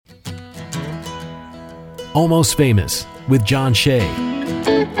Almost Famous with John Shea.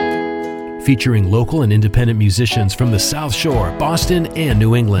 Featuring local and independent musicians from the South Shore, Boston, and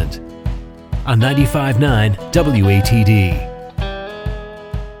New England. On 95.9 WATD.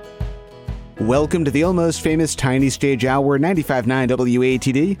 Welcome to the Almost Famous Tiny Stage Hour, 95.9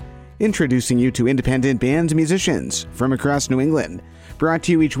 WATD, introducing you to independent bands and musicians from across New England. Brought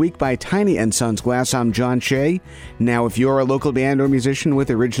to you each week by Tiny & Sons Glass. I'm John Shea. Now, if you're a local band or musician with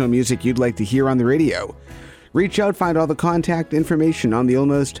original music you'd like to hear on the radio, reach out, find all the contact information on the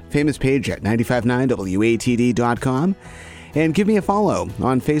Almost Famous page at 959watd.com, and give me a follow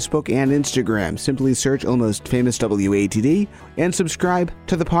on Facebook and Instagram. Simply search Almost Famous WATD and subscribe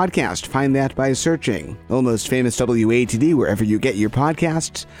to the podcast. Find that by searching Almost Famous WATD wherever you get your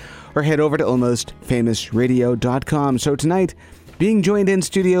podcasts, or head over to almostfamousradio.com. So tonight, being joined in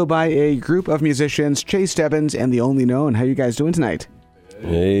studio by a group of musicians, Chase Stebbins and The Only Known. How you guys doing tonight?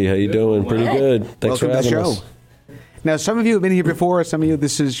 Hey, how you doing? Pretty good. Thanks Welcome for having to the show. us. Now, some of you have been here before. Some of you,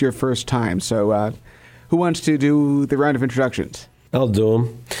 this is your first time. So who wants to do the round of introductions? I'll do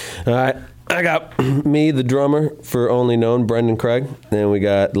them. All right. I got me, the drummer for Only Known, Brendan Craig. Then we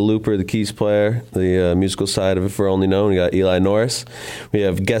got the looper, the keys player, the musical side of it for Only Known. We got Eli Norris. We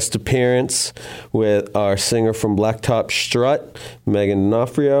have guest appearance with our singer from Blacktop Strut, Megan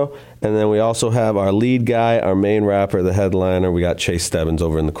D'Onofrio. And then we also have our lead guy, our main rapper, the headliner. We got Chase Stebbins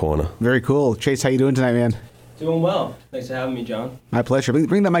over in the corner. Very cool. Chase, how you doing tonight, man? Doing well. Thanks for having me, John. My pleasure.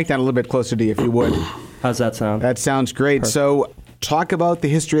 Bring the mic down a little bit closer to you, if you would. How's that sound? That sounds great. Perfect. So talk about the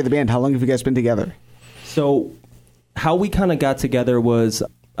history of the band. How long have you guys been together? So how we kind of got together was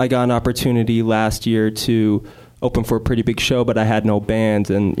I got an opportunity last year to open for a pretty big show, but I had no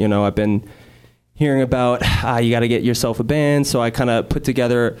band. And, you know, I've been hearing about you got to get yourself a band. So I kind of put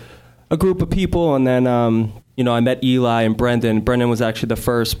together a group of people. And then, you know, I met Eli and Brendan. Brendan was actually the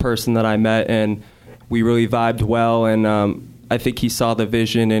first person that I met, and we really vibed well. And I think he saw the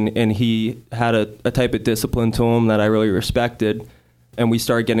vision, and he had a type of discipline to him that I really respected. And we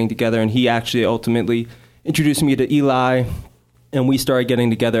started getting together, and he actually ultimately introduced me to Eli, and we started getting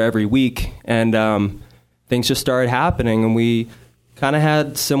together every week. And things just started happening, and we kind of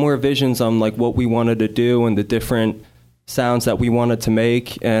had similar visions on like what we wanted to do and the different sounds that we wanted to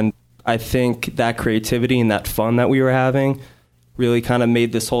make. And I think that creativity and that fun that we were having really kind of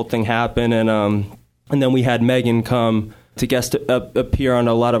made this whole thing happen. And then we had Megan come to guest appear on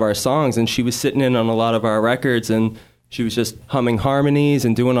a lot of our songs, and she was sitting in on a lot of our records, and she was just humming harmonies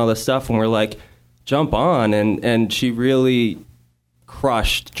and doing all this stuff, and we're like, jump on. And she really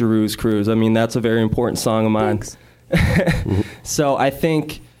crushed Giroux's Cruise. I mean, that's a very important song of mine. So I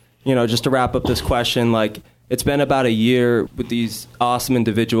think, you know, just to wrap up this question, like, it's been about a year with these awesome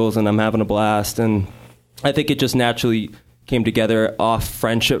individuals, and I'm having a blast. And I think it just naturally came together off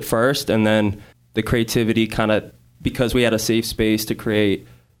friendship first, and then the creativity kind of, because we had a safe space to create,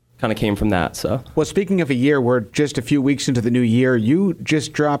 kind of came from that. So, well, speaking of a year, we're just a few weeks into the new year. You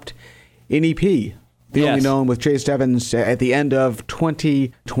just dropped an EP, The Only Known, with Chase Stebbins at the end of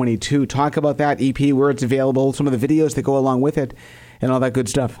 2022. Talk about that EP, where it's available, some of the videos that go along with it, and all that good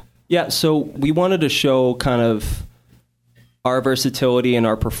stuff. Yeah, so we wanted to show kind of our versatility and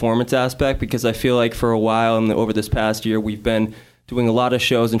our performance aspect, because I feel like for a while and over this past year, we've been doing a lot of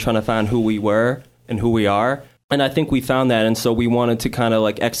shows and trying to find who we were and who we are. And I think we found that. And so we wanted to kind of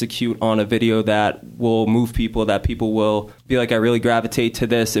like execute on a video that will move people, that people will be like, I really gravitate to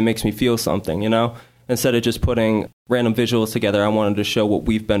this. It makes me feel something, you know? Instead of just putting random visuals together, I wanted to show what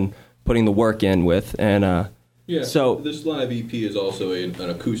we've been putting the work in with. And yeah, so this live EP is also an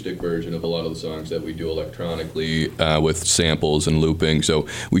acoustic version of a lot of the songs that we do electronically with samples and looping. So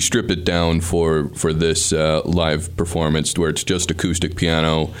we strip it down for this live performance, where it's just acoustic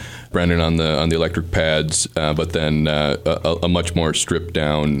piano, Brendan on the electric pads, but then a much more stripped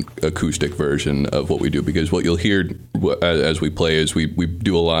down acoustic version of what we do. Because what you'll hear as we play is we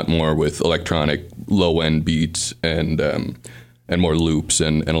do a lot more with electronic low end beats and more loops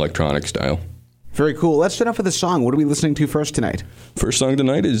and electronic style. Very cool. Let's start off with a song. What are we listening to first tonight? First song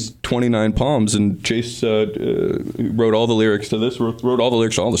tonight is 29 Palms, and Chase wrote all the lyrics to this, wrote all the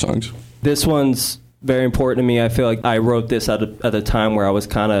lyrics to all the songs. This one's very important to me. I feel like I wrote this at a time where I was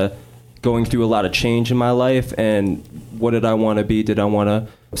kind of going through a lot of change in my life, and what did I want to be? Did I want to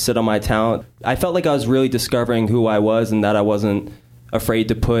sit on my talent? I felt like I was really discovering who I was, and that I wasn't afraid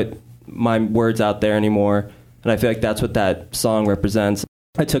to put my words out there anymore. And I feel like that's what that song represents.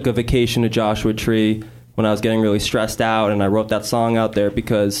 I took a vacation to Joshua Tree when I was getting really stressed out, and I wrote that song out there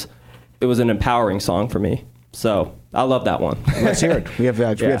because it was an empowering song for me. So I love that one. Let's hear it. We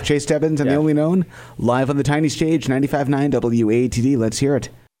have Chase Stebbins and The Only Known live on the tiny stage, 95.9 WATD. Let's hear it.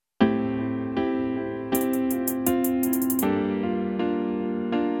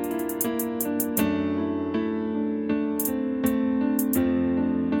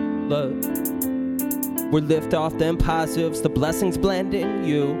 We lift off them positives, the blessings blend in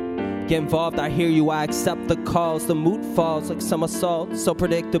you. Get involved, I hear you, I accept the calls. The mood falls like some assault, so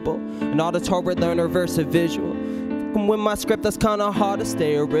predictable. An auditory learner versus visual. And with my script, that's kinda hard to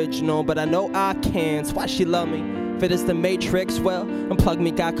stay original, but I know I can. It's why she love me. If it is the Matrix, well, unplug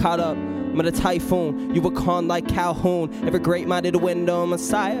me, got caught up. I'm in a typhoon, you were con like Calhoun. Every great-minded window,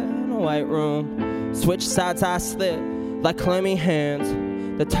 Messiah in a white room. Switch sides, I slip like clammy hands.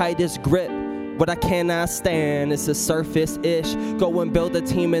 The tightest grip. What I cannot stand is the surface-ish. Go and build a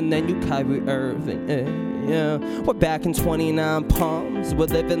team and then you Kyrie Irving. Yeah, we're back in 29 Palms. We're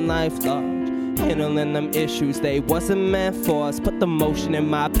living life large, handling them issues. They wasn't meant for us. Put the motion in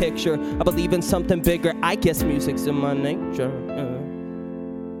my picture. I believe in something bigger. I guess music's in my nature.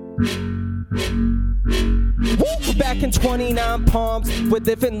 We're back in 29 Palms. We're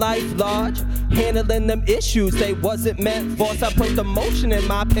living life large, handling them issues. They wasn't meant for us. I put the motion in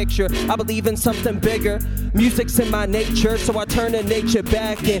my picture. I believe in something bigger. Music's in my nature, so I turn to nature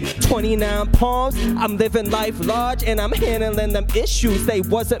back in 29 Palms. I'm living life large and I'm handling them issues. They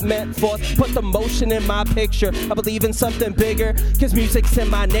wasn't meant for us. Put the motion in my picture. I believe in something bigger, cause music's in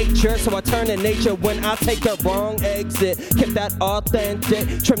my nature, so I turn to nature when I take a wrong exit. Keep that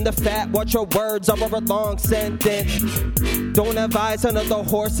authentic, trim the fat, watch your words over a long sentence. Don't advise another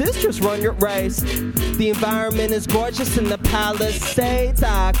horses, just run your race. The environment is gorgeous in the Palisades.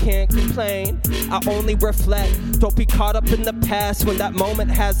 I can't complain, I only reflect. Don't be caught up in the past when that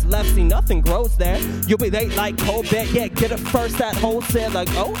moment has left. See, nothing grows there. You'll be late like Colbert. Yeah, get it first at wholesale. Like,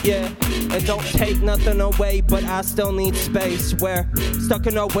 oh yeah. And don't take nothing away, but I still need space. We're stuck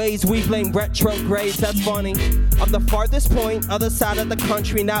in our ways, we blame retrogrades. That's funny. I'm the farthest point, other side of the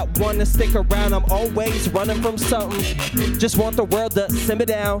country. Not one to stick around. I'm always running from something. Just want the world to simmer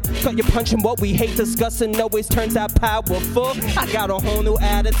down. Cut your punching what we hate discussing always turns out powerful. I got a whole new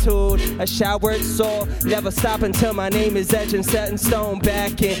attitude, a showered soul. Never stop until my name is etched and set in stone.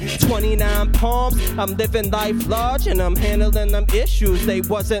 Back in 29 Palms, I'm living life large and I'm handling them issues. They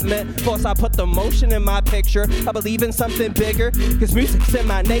wasn't meant for us. I put the motion in my picture. I believe in something bigger, cause music's in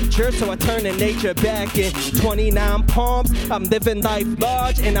my nature, so I turn to nature. Back in 29 Palms, I'm living life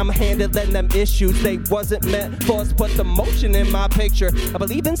large and I'm handling them issues. They wasn't meant for us. Put the motion in my picture. I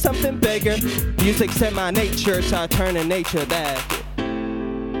believe in something bigger. Music's in my nature, so I turn to nature back.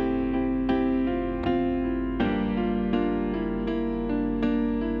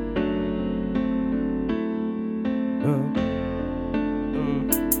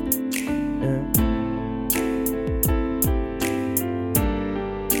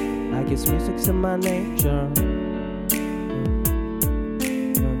 I guess music's in my nature.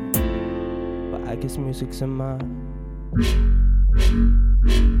 But I guess music's in my.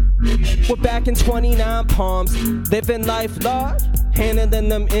 We're back in 29 Palms, living life large, handling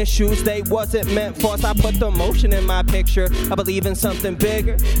them issues. They wasn't meant for us. I put the motion in my picture. I believe in something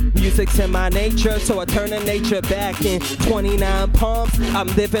bigger. Music's in my nature, so I turn to nature. Back in 29 Palms, I'm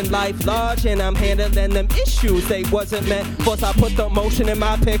living life large and I'm handling them issues. They wasn't meant for us. I put the motion in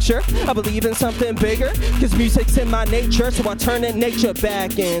my picture. I believe in something bigger, cause music's in my nature, so I turn to nature.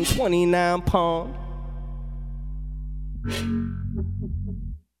 Back in 29 Palms.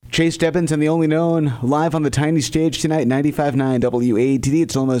 Chase Stebbins and The Only Known, live on the tiny stage tonight, 95.9 WATD.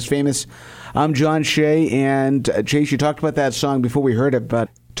 It's Almost Famous. I'm John Shea, and Chase, you talked about that song before we heard it, but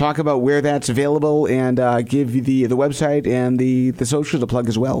talk about where that's available and give you the website and the social to plug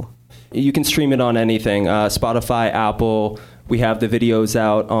as well. You can stream it on anything, Spotify, Apple. We have the videos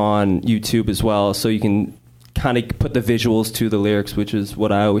out on YouTube as well, so you can kind of put the visuals to the lyrics, which is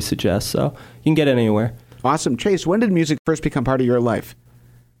what I always suggest, so you can get it anywhere. Awesome. Chase, when did music first become part of your life?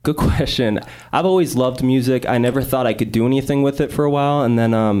 Good question. I've always loved music. I never thought I could do anything with it for a while. And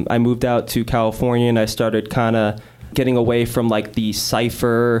then I moved out to California and I started kind of getting away from like the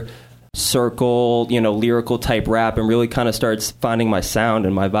cypher, circle, lyrical type rap and really kind of started finding my sound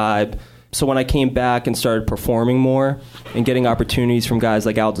and my vibe. So when I came back and started performing more and getting opportunities from guys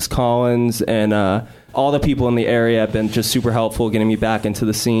like Aldous Collins and all the people in the area have been just super helpful getting me back into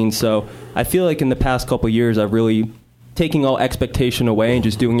the scene. So I feel like in the past couple of years, I've really taking all expectation away and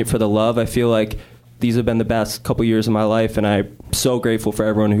just doing it for the love. I feel like these have been the best couple years of my life, and I'm so grateful for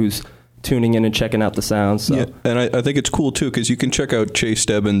everyone who's tuning in and checking out the sounds. So. Yeah, and I think it's cool, too, because you can check out Chase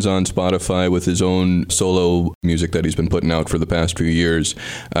Stebbins on Spotify with his own solo music that he's been putting out for the past few years.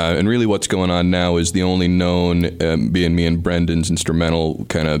 And really what's going on now is The Only Known, being me and Brendan's instrumental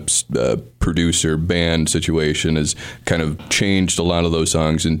kind of producer band situation, has kind of changed a lot of those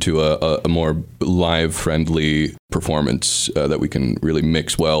songs into a more live-friendly performance that we can really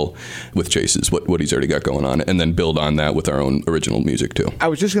mix well with Chase's, what he's already got going on, and then build on that with our own original music too. I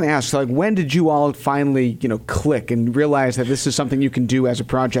was just going to ask, like, when did you all finally, click and realize that this is something you can do as a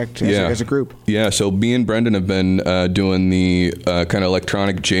project, as a group? Yeah, so me and Brendan have been doing the kind of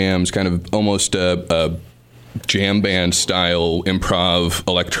electronic jams, kind of almost a jam band style improv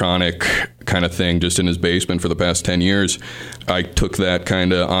electronic kind of thing just in his basement for the past 10 years. I took that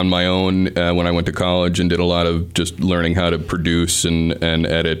kind of on my own when I went to college and did a lot of just learning how to produce and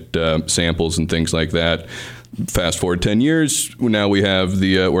edit samples and things like that. Fast forward 10 years, now we have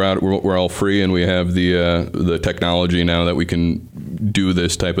we're all free, and we have the technology now that we can do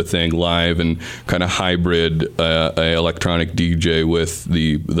this type of thing live and kind of hybrid a electronic DJ with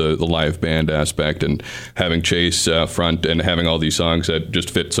the live band aspect, and having Chase front and having all these songs that just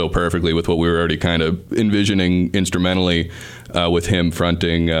fit so perfectly with what we were already kind of envisioning instrumentally, with him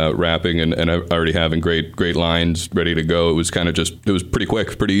fronting, rapping, and already having great lines ready to go. It was kind of it was pretty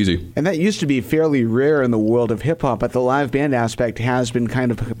quick, pretty easy. And that used to be fairly rare in the world of hip-hop, but the live band aspect has been kind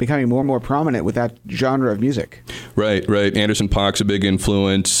of becoming more and more prominent with that genre of music. Right. Anderson .Paak's a big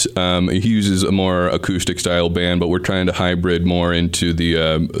influence. He uses a more acoustic style band, but we're trying to hybrid more into the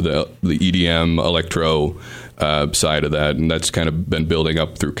EDM electro side of that, and that's kind of been building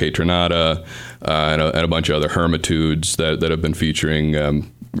up through Kaytranada and a bunch of other Hermitudes that have been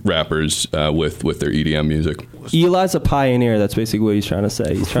featuring rappers with their EDM music. Eli's a pioneer. That's basically what he's trying to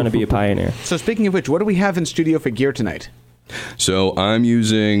say. He's trying to be a pioneer. So speaking of which, what do we have in studio for gear tonight? So I'm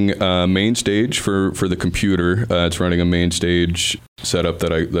using MainStage for the computer. It's running a MainStage setup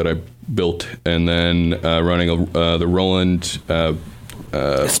that I built, and then running the Roland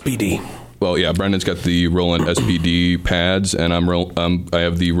SPD. Well, yeah, Brendan's got the Roland SPD pads, and I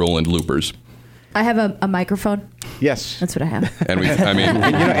have the Roland loopers. I have a microphone. Yes, that's what I have. And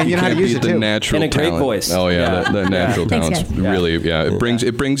you know how to use it too. Natural and a great talent. voice. Oh yeah, the natural Thanks, talent's guys. really it brings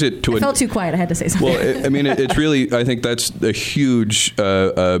it to. I felt too quiet. I had to say something. Well, it's really. I think that's a huge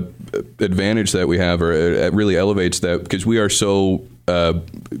advantage that we have, or it really elevates that, because we are so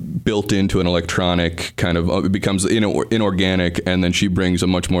built into an electronic kind of. It becomes inorganic, and then she brings a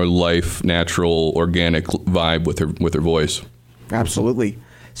much more natural, organic vibe with her voice. Absolutely.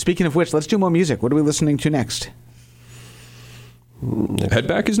 Speaking of which, let's do more music. What are we listening to next?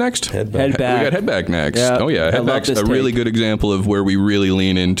 Headback is next? Headback. We got Headback next. Yeah, oh, yeah. Headback's a really good example of where we really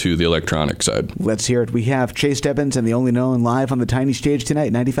lean into the electronic side. Let's hear it. We have Chase Stebbins and The Only Known live on the tiny stage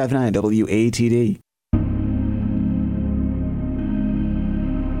tonight, 95.9 WATD.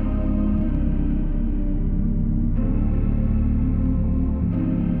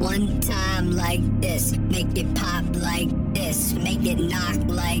 One time like this, make it pop like this, make it knock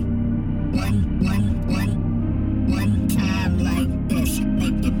like one time like this,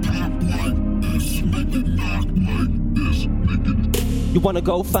 make it pop like this, make it knock like this, make it. You wanna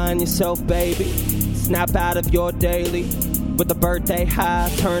go find yourself, baby. Snap out of your daily. With a birthday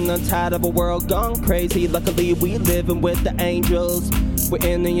high, turn the tide of a world gone crazy. Luckily we living with the angels. We're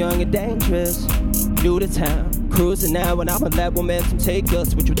in the young and dangerous. New to town, cruising now, and I'ma let momentum take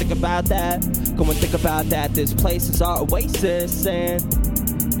us. What you think about that? Go and think about that. This place is our oasis, and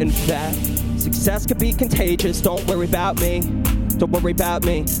in fact, success could be contagious. Don't worry about me. Don't worry about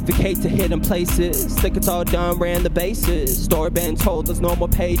me. Vacate to hidden places. Think it's all done, ran the bases. Story been told, there's no more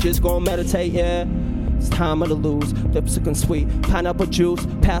pages. Go and meditate, yeah. It's time of the lose. Lipstick and sweet. Pineapple juice.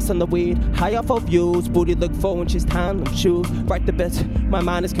 Pass on the weed. High off of views. Booty look full when she's tying them shoes. Right the bits. My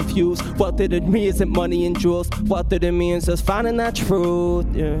mind is confused. What did it mean isn't money and jewels. What did it mean is just finding that truth,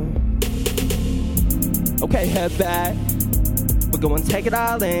 yeah. Okay, head back. We're going to take it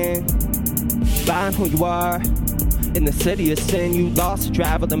all in. Find who you are. In the city of sin, you lost your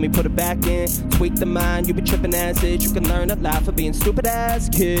driver, let me put it back in. Tweak the mind, you be tripping as it. You can learn a lot for being stupid as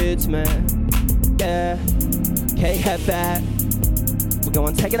kids, man. Yeah, okay, head back. We're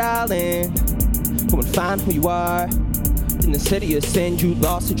gonna take it all in. Go and find who you are. In the city of sin, you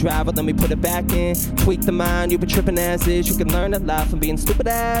lost your driver, let me put it back in. Tweak the mind, you be tripping as is. You can learn a lot from being stupid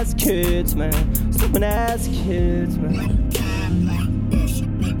as kids, man. Stupid as kids, man.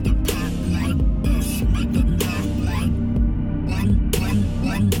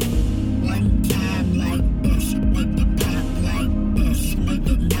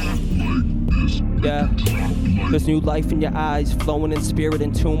 Yeah, there's new life in your eyes, flowing in spirit,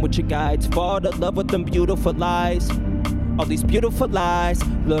 in tune with your guides. Fall to love with them beautiful lies. All these beautiful lies.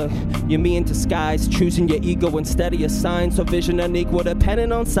 Look, you're me in disguise, choosing your ego instead of your sign. So vision unequal,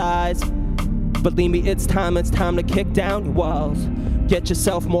 depending on size. Believe me, it's time to kick down your walls. Get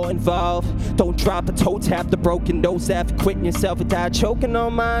yourself more involved. Don't drop a toe tap, the broken nose after quitting yourself and die choking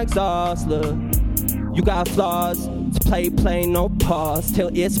on my exhaust. Look, You got flaws, to play, no pause. Till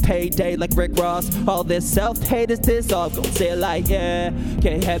it's payday like Rick Ross. All this self-hate is this off. Go say it like, yeah,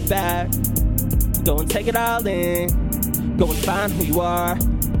 can't head back. Go and take it all in. Go and find who you are.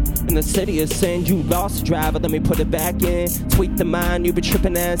 In the city of sin, you lost the driver, let me put it back in. Tweak the mind, you be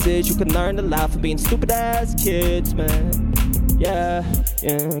tripping as is. You can learn a lot from being stupid ass kids, man. Yeah,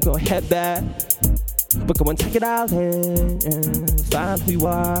 go and head back. But go and take it all in, find who you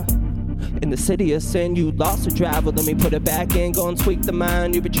are. In the city of sin, you lost the driver, let me put it back in. Go and tweak the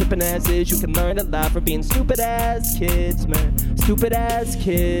mind, you be tripping as is. You can learn a lot from being stupid ass kids, man. Stupid ass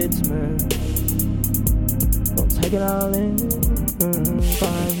kids, man. Go and take it all in,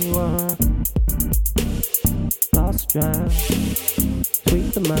 find who you are. Lost the drive,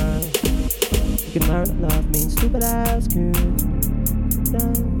 tweak the mind. You can learn a lot from being stupid ass kids.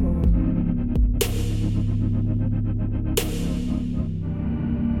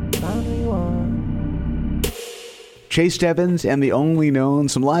 Chase Stebbins and The Only Known,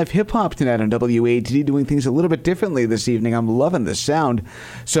 some live hip-hop tonight on WATD, doing things a little bit differently this evening. I'm loving the sound.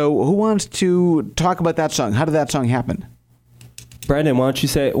 So who wants to talk about that song? How did that song happen? Brendan, why don't you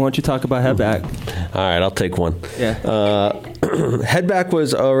talk about Head Back? All right, I'll take one. Yeah. Head Back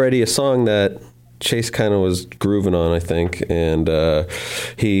was already a song that Chase kind of was grooving on, I think, and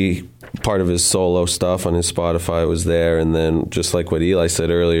he part of his solo stuff on his Spotify was there, and then just like what Eli said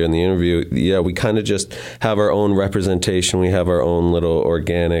earlier in the interview, we kind of just have our own representation. We have our own little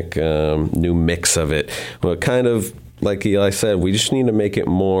organic new mix of it. Well, kind of like Eli said, we just need to make it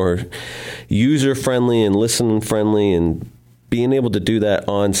more user friendly and listen friendly, and being able to do that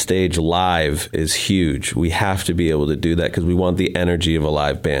on stage live is huge. We have to be able to do that because we want the energy of a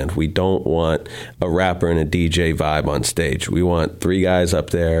live band. We don't want a rapper and a DJ vibe on stage. We want three guys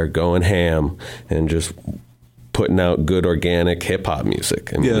up there going ham and just putting out good organic hip-hop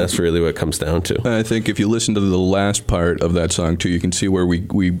music. I mean, that's really what it comes down to. I think if you listen to the last part of that song, too, you can see where we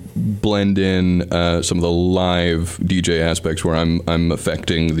blend in some of the live DJ aspects where I'm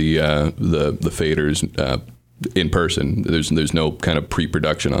affecting the faders in person. There's no kind of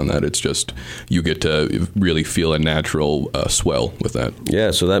pre-production on that. It's just you get to really feel a natural swell with that. Yeah,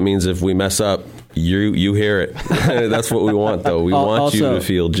 so that means if we mess up, you hear it. That's what we want, though. We want also, you to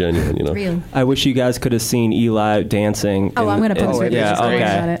feel genuine, you know. Real. I wish you guys could have seen Eli dancing. I'm going to post it. Yeah, okay.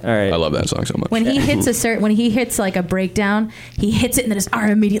 About it. All right. I love that song so much. When he hits when he hits like a breakdown, he hits it and then his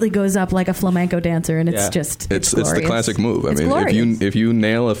arm immediately goes up like a flamenco dancer, and it's just it's the classic move. I mean, glorious. if you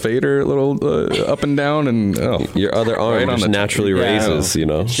nail a fader a little up and down, and your other arm just naturally raises, you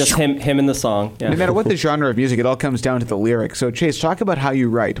know. It's just him in the song. Yeah. No matter what the genre of music, it all comes down to the lyrics. So Chase, talk about how you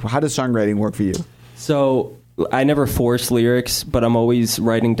write. How does songwriting work for you? So I never force lyrics, but I'm always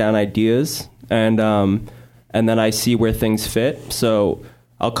writing down ideas, and then I see where things fit. So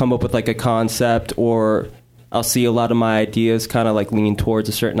I'll come up with like a concept, or I'll see a lot of my ideas kind of like lean towards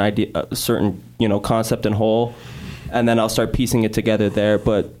a certain idea, a certain concept and whole, and then I'll start piecing it together there.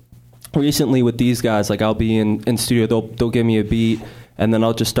 But recently with these guys, like I'll be in studio, they'll give me a beat, and then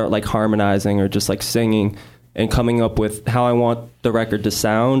I'll just start like harmonizing or just like singing and coming up with how I want the record to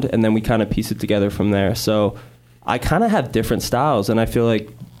sound, and then we kind of piece it together from there. So I kind of have different styles, and I feel like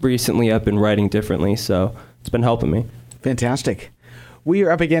recently I've been writing differently, so it's been helping me. Fantastic. We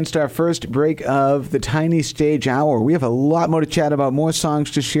are up against our first break of the Tiny Stage Hour. We have a lot more to chat about, more songs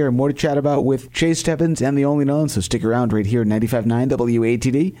to share, more to chat about with Chase Stebbins and The Only Known, so stick around right here at 95.9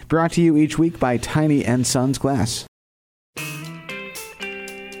 WATD, brought to you each week by Tiny & Sons Glass.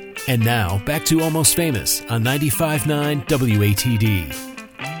 And now, back to Almost Famous on 95.9 WATD.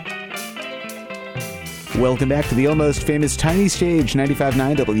 Welcome back to the Almost Famous Tiny Stage,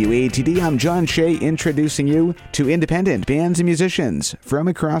 95.9 WATD. I'm John Shea, introducing you to independent bands and musicians from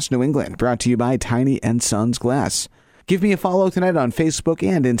across New England, brought to you by Tiny & Sons Glass. Give me a follow tonight on Facebook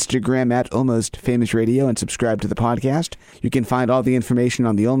and Instagram at Almost Famous Radio, and subscribe to the podcast. You can find all the information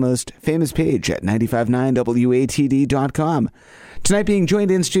on the Almost Famous page at 959watd.com. Tonight being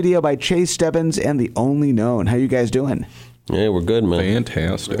joined in studio by Chase Stebbins and The Only Known. How you guys doing? Yeah, we're good, man.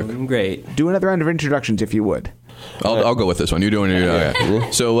 Fantastic. Great. Do another round of introductions if you would. I'll go with this one. You're doing it.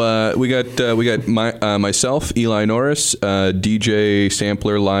 Okay. So we got myself, Eli Norris, DJ,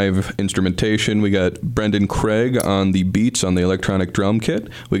 sampler, live instrumentation. We got Brendan Craig on the beats on the electronic drum kit.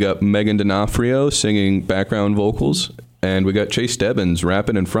 We got Megan D'Onofrio singing background vocals, and we got Chase Stebbins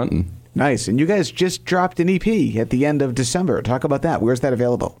rapping and fronting. Nice. And you guys just dropped an EP at the end of December. Talk about that. Where's that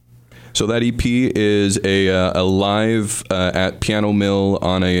available? So that EP is a live at Piano Mill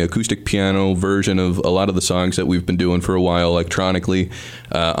on a acoustic piano version of a lot of the songs that we've been doing for a while electronically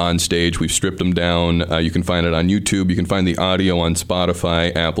on stage. We've stripped them down. You can find it on YouTube. You can find the audio on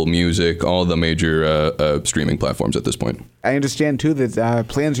Spotify, Apple Music, all the major streaming platforms at this point. I understand, too, that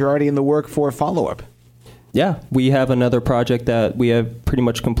plans are already in the work for follow-up. Yeah, we have another project that we have pretty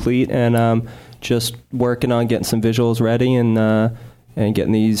much complete, and just working on getting some visuals ready and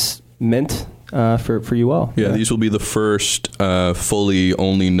getting these mint for you all. Yeah, these will be the first fully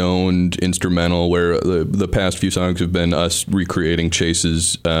only known instrumental, where the past few songs have been us recreating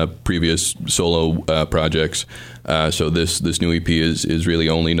Chase's previous solo projects. So this new EP is really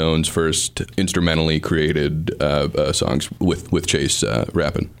only known's first instrumentally created songs with Chase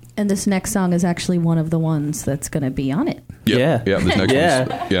rapping. And this next song is actually one of the ones that's going to be on it. Yep. Yeah, this next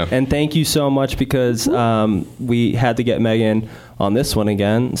yeah. And thank you so much, because we had to get Megan on this one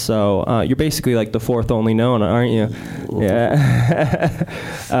again. So you're basically like the fourth only known, aren't you? Yeah.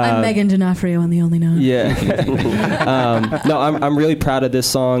 I'm Megan D'Onofrio on the only known. Yeah. No, I'm really proud of this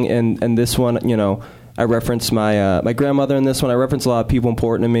song, and this one, you know, I reference my grandmother in this one. I reference a lot of people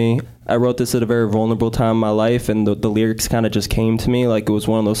important to me. I wrote this at a very vulnerable time in my life, and the lyrics kind of just came to me like it was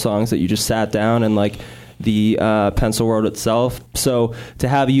one of those songs that you just sat down and like the pencil wrote itself. So to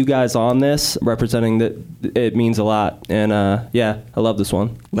have you guys on this representing that, it means a lot. And yeah, I love this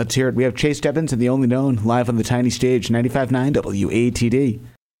one. Let's hear it. We have Chase Stebbins and the only known live on the tiny stage, 95.9 WATD.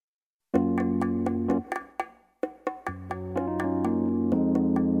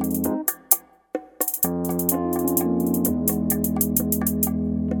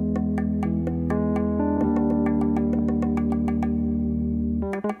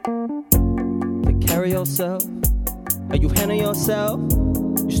 Yourself, are you handling yourself?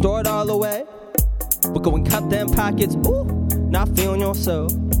 You store it all away, but go and cut them pockets. Ooh, not feeling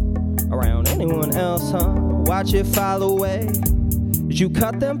yourself around anyone else, huh? Watch it fall away as you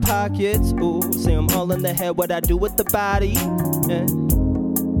cut them pockets. Ooh, see them all in the head. What I do with the body, yeah.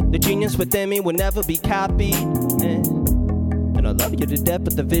 The genius within me will never be copied, yeah. And I love you to death,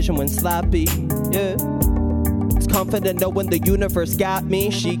 but the vision went sloppy, yeah. Confident knowing the universe got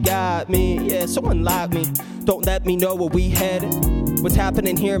me, she got me, yeah, so unlock me, don't let me know where we headed, what's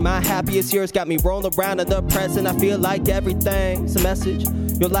happening here, my happiest years got me rolling around in the present, I feel like everything's a message,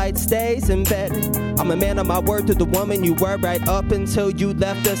 your light stays embedded, I'm a man of my word to the woman you were right up until you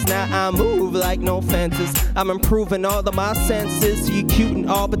left us, now I move like no fences, I'm improving all of my senses, you cute and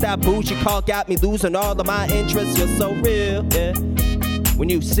all, but that bougie call got me losing all of my interests, you're so real, yeah. When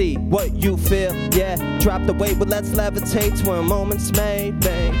you see what you feel, yeah. Drop the weight, but let's levitate to a moment's made,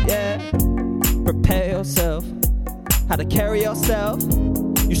 babe, yeah. Prepare yourself, how to carry yourself.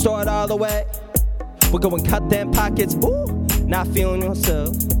 You store it all away, we'll go and cut them pockets. Ooh, not feeling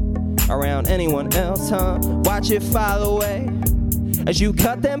yourself around anyone else, huh? Watch it fall away as you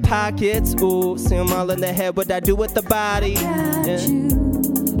cut them pockets. Ooh, see them all in the head, what I do with the body, yeah.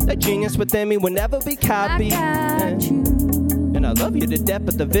 The genius within me will never be copied, yeah. And I love you to death,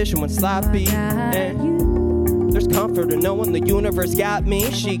 but the vision went sloppy. And there's comfort in knowing the universe got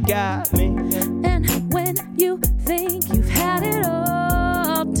me, she got me. And when you think you've had it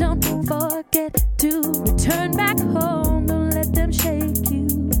all, don't forget to return back home. Don't let them shake you.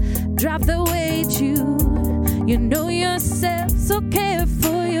 Drop the weight, you know yourself, so care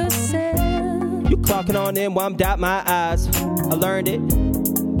for yourself. You clocking on in while I'm dotting my eyes. I learned it.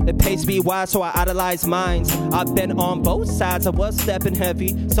 It pays to be wise, so I idolize minds. I've been on both sides, I was stepping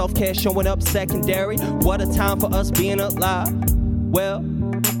heavy. Self-care showing up secondary. What a time for us being alive. Well,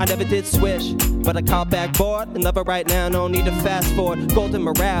 I never did switch, but I caught back board and love it right now, no need to fast forward. Golden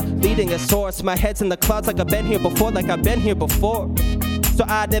morale, leading a source. My head's in the clouds like I've been here before, So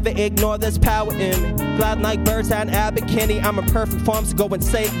I never ignore this power in me. Gliding like birds down Abbott Kinney. I'm in perfect form, so go and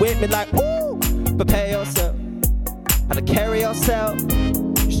say it with me like, ooh. Prepare yourself, how to carry yourself.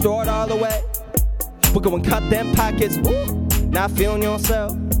 Store it all away, we'll go and cut them pockets. Ooh, not feeling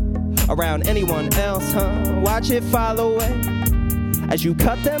yourself around anyone else, huh? Watch it fall away as you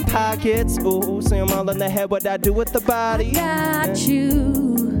cut them pockets. Ooh, see them all in the head, what I do with the body. I got you.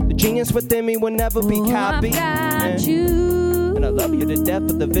 The genius within me will never be copied. I got you. And I love you to death,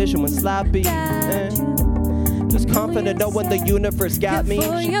 but the vision was sloppy. Just confident knowing the universe got me.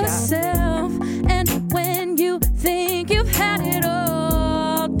 For yourself, and when you think you've had it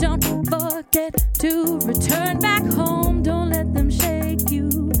all, don't forget to return back home. Don't let them shake you.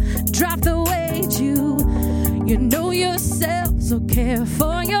 Drop the weight, you know yourself, so care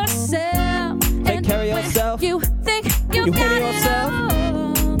for yourself. Take care of yourself. You think you got yourself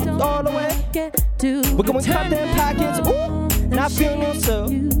it all the way. Get to we're going to cut them pockets. Ooh, not feeling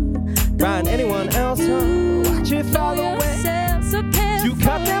yourself Find anyone else, watch it fall away. You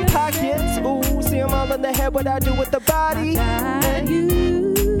cut them pockets, ooh, see them all in the head, what I do with the body.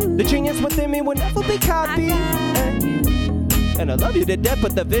 The genius within me will never be copied. And I love you to death,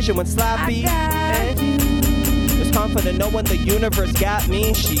 but the vision went sloppy. It's confident knowing the universe got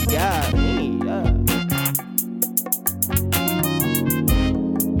me, she got me, yeah.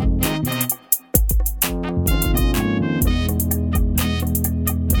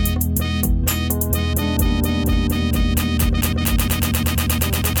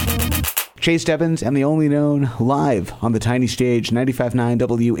 Chase Stebbins and the Only Known live on the tiny stage, 95.9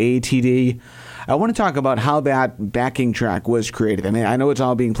 WATD. I want to talk about how that backing track was created. I mean, I know it's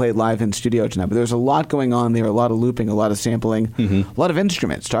all being played live in studio tonight, but there's a lot going on there, a lot of looping, a lot of sampling, a lot of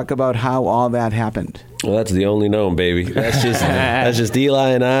instruments. Talk about how all that happened. Well, that's the Only Known, baby. That's just Eli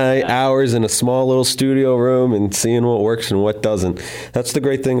and I, hours in a small little studio room and seeing what works and what doesn't. That's the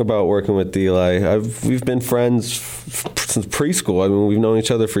great thing about working with Eli. We've been friends since preschool. I mean, we've known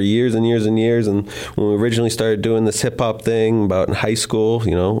each other for years and years and years. And when we originally started doing this hip hop thing about in high school,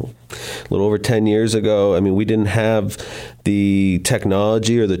 you know, a little over 10 years ago, I mean, we didn't have the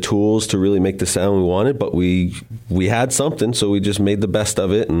technology or the tools to really make the sound we wanted, but we had something, so we just made the best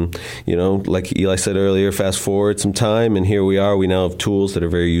of it. And, you know, like Eli said earlier, fast forward some time, and here we are. We now have tools that are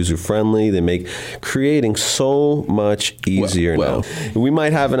very user-friendly. They make creating so much easier now. We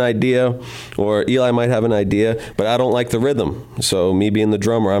might have an idea, or Eli might have an idea, but I don't like the rhythm. So me being the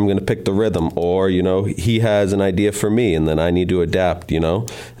drummer, I'm going to pick the rhythm. Or, you know, he has an idea for me, and then I need to adapt, you know.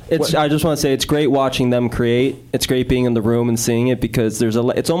 I just want to say it's great watching them create. It's great being in the room and seeing it because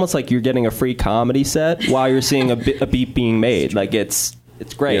it's almost like you're getting a free comedy set while you're seeing a beat being made. Like it's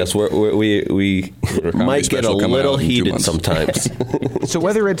great. Yes, we might get a little heated sometimes. So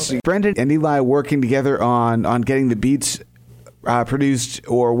whether it's Brendan and Eli working together on getting the beats produced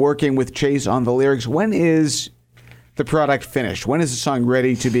or working with Chase on the lyrics, when is the product finished? When is the song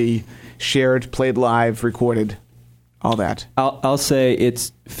ready to be shared, played live, recorded? All that. I'll say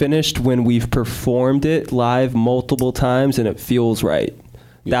it's finished when we've performed it live multiple times and it feels right.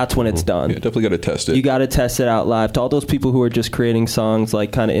 That's when it's done. Yeah, definitely got to test it. You got to test it out live. To all those people who are just creating songs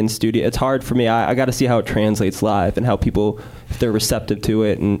like kind of in studio, it's hard for me. I got to see how it translates live and how people, if they're receptive to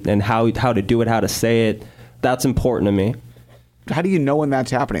it and how to do it, how to say it. That's important to me. How do you know when that's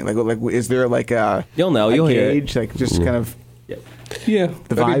happening? Like is there like a you'll hear it. Like just kind of. Yeah,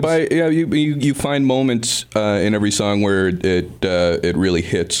 the vibes. You find moments in every song where it really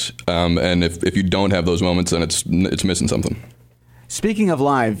hits, and if you don't have those moments, then it's missing something. Speaking of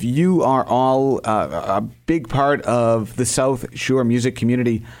live, you are all a big part of the South Shore music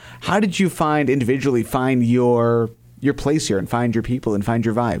community. How did you individually find your place here and find your people and find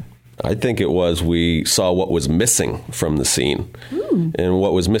your vibe? I think it was we saw what was missing from the scene. And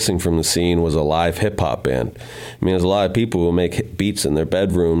what was missing from the scene was a live hip-hop band. I mean, there's a lot of people who make beats in their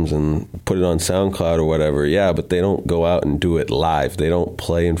bedrooms and put it on SoundCloud or whatever, yeah, but they don't go out and do it live. They don't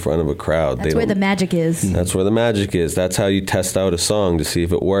play in front of a crowd. That's where the magic is. That's where the magic is. That's how you test out a song to see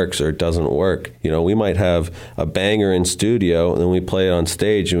if it works or it doesn't work. You know, we might have a banger in studio, and then we play it on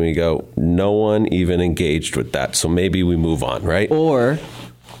stage, and we go, no one even engaged with that, so maybe we move on, right? Or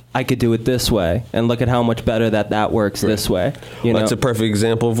I could do it this way, and look at how much better that works this way. You know? That's a perfect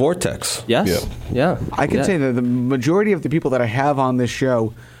example of Vortex. Yes. Yeah. I can say that the majority of the people that I have on this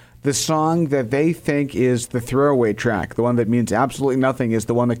show, the song that they think is the throwaway track, the one that means absolutely nothing, is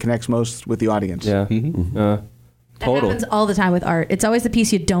the one that connects most with the audience. Yeah. That happens all the time with art. It's always the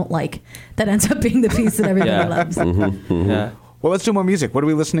piece you don't like that ends up being the piece that everybody loves. Yeah. Well, let's do more music. What are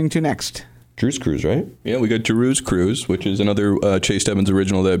we listening to next? Drew's Cruise, right? Yeah, we got Drew's Cruise, which is another Chase Stebbins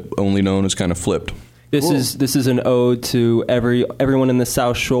original that Only Known is kind of flipped. This is an ode to everyone in the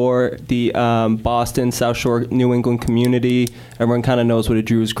South Shore, the Boston, South Shore, New England community. Everyone kind of knows what a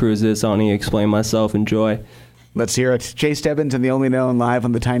Drew's Cruise is. I don't need to explain myself. Enjoy. Let's hear it. Chase Stebbins and the Only Known live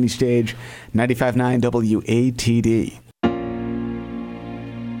on the tiny stage, 95.9 WATD.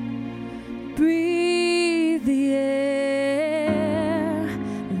 Breathe the air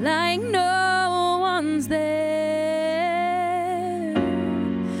like no one's there.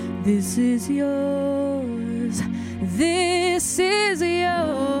 This is yours. This is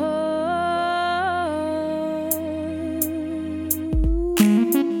yours.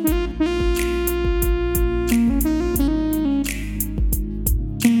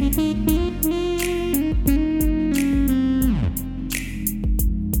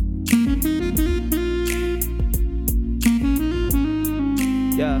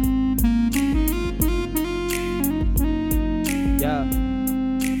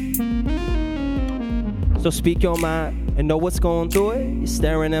 So speak your mind, and know what's going through it. You're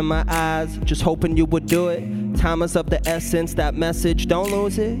staring in my eyes, just hoping you would do it. Time is of the essence, that message, don't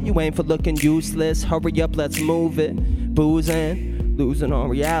lose it. You ain't for looking useless, hurry up, let's move it. Boozing, losing on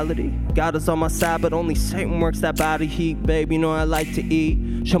reality. God is on my side, but only Satan works that body heat. Babe, you know I like to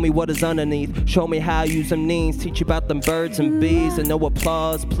eat. Show me what is underneath. Show me how I use them knees. Teach you about them birds and bees. And no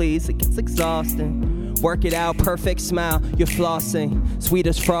applause, please. It gets exhausting. Work it out, perfect smile. You're flossing. Sweet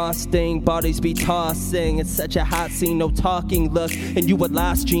as frosting. Bodies be tossing. It's such a hot scene, no talking. Look, and you a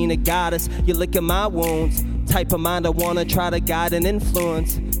lost gene, a goddess. You're licking my wounds. Type of mind I wanna try to guide and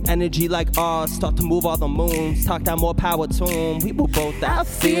influence. Energy like ours, start to move all the moons. Talk down more power to them. We will both I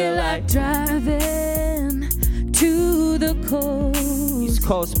feel like driving to the coast. East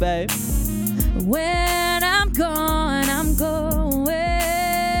Coast, babe. When I'm gone, I'm going.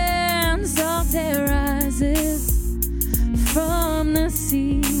 Salt air rises from the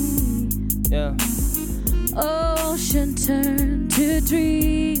sea. Yeah. Ocean turn to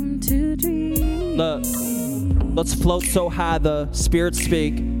dream, to dream. Look, let's float so high the spirits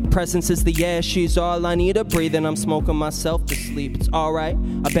speak. Presence is the air, she's all I need to breathe, and I'm smoking myself to sleep. It's alright,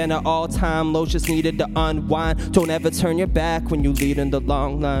 I've been at all time lows, just needed to unwind. Don't ever turn your back when you lead in the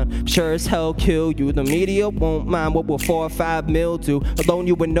long line. Sure as hell kill you, the media won't mind. What will 4 or 5 mil do? Alone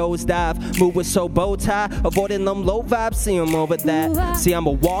you would nosedive, move with so bow tie, avoiding them low vibes, see them over that. See,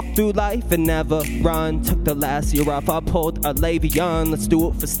 I'ma walk through life and never run. Took the last year off, I pulled a Le'Veon. Let's do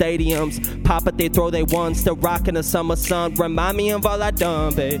it for stadiums. Pop it, they throw they one, still rocking the summer sun. Remind me of all I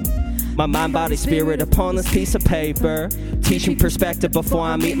done, babe. My mind, body, spirit upon this piece of paper. Teaching perspective before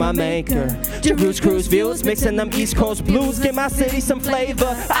I meet my maker. Jeru's cruise views, mixing them East Coast blues. Give my city some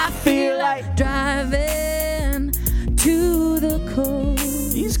flavor. I feel like driving to the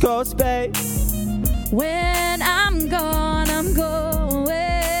coast. East Coast, babe. When I'm gone, I'm going.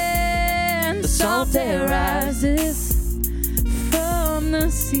 The salt air rises from the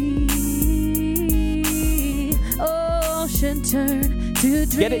sea. Ocean turn to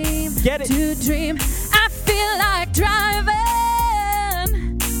dream, get it. To dream. I feel like driving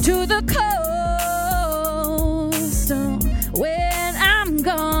to the coast. Oh, when I'm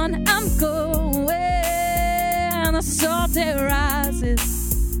gone, I'm going. The salt air rises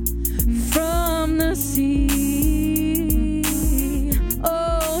from the sea.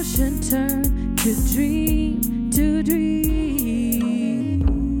 Ocean turn to dream, to dream.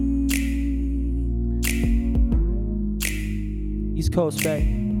 East Coast,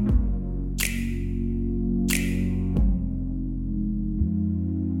 babe.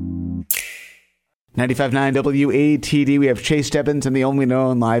 .959 WATD. We have Chase Stebbins and the Only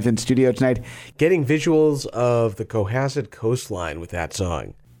Known live in studio tonight, getting visuals of the Cohasset coastline with that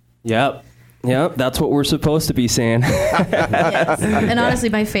song. Yep, that's what we're supposed to be saying. Yes. And honestly,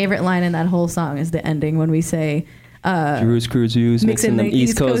 my favorite line in that whole song is the ending when we say, Jeru's cruise views, mixing them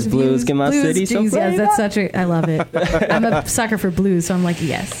East Coast blues, give my city some flavor. Yes, that's such a, I love it. I'm a sucker for blues, so I'm like,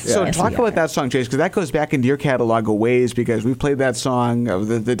 yes. So yes, talk about that song, Chase, because that goes back into your catalog of ways, because we've played that song,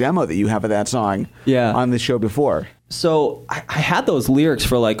 the demo that you have of that song on the show before. So I had those lyrics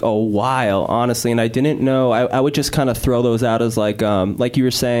for like a while, honestly, and I didn't know. I would just kind of throw those out as like you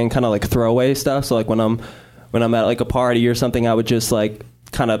were saying, kind of like throwaway stuff. So like when I'm at like a party or something, I would just like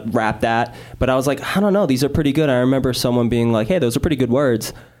kind of rap that. But I was like, I don't know, these are pretty good. I remember someone being like, hey, those are pretty good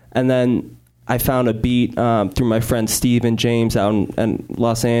words. And then I found a beat through my friend Steven James out in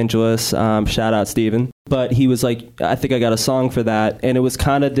Los Angeles. Shout out Steven. But he was like, I think I got a song for that. And it was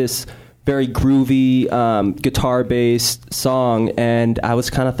kind of this very groovy guitar-based song. And I was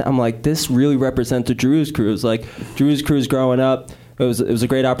kind of, I'm like, this really represents the Jeru's Cruise. Like, Jeru's Cruise growing up, it was a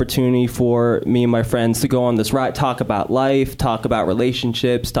great opportunity for me and my friends to go on this ride, talk about life, talk about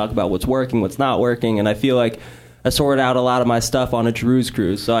relationships, talk about what's working, what's not working. And I feel like I sorted out a lot of my stuff on a Jeru's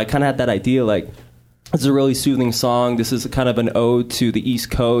Cruise. So I kind of had that idea, like, this is a really soothing song. This is kind of an ode to the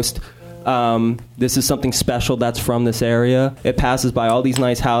East Coast. This is something special that's from this area. It passes by all these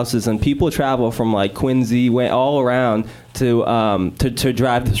nice houses, and people travel from like Quincy all around to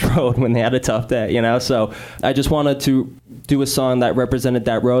drive this road when they had a tough day, you know? So I just wanted to do a song that represented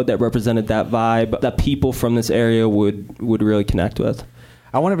that road, that represented that vibe, that people from this area would really connect with.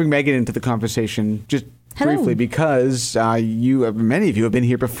 I want to bring Megan into the conversation just briefly, because many of you have been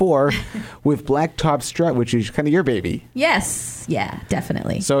here before with Blacktop Strut, which is kind of your baby. Yes. Yeah,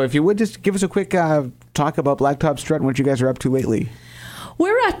 definitely. So if you would just give us a quick talk about Blacktop Strut and what you guys are up to lately.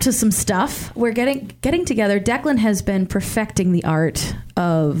 We're up to some stuff. We're getting together. Declan has been perfecting the art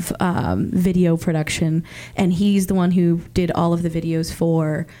of video production, and he's the one who did all of the videos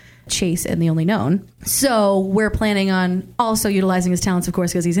for Chase and The Only Known. So we're planning on also utilizing his talents, of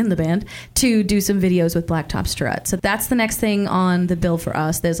course, because he's in the band, to do some videos with Blacktop Strut. So that's the next thing on the bill for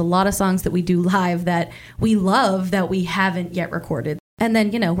us. There's a lot of songs that we do live that we love that we haven't yet recorded. And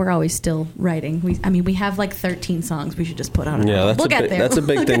then, we're always still writing. We have like 13 songs we should just put on. Yeah, that's a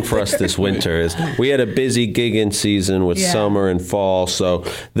big We'll thing get for us this winter. Is we had a busy gigging season with summer and fall. So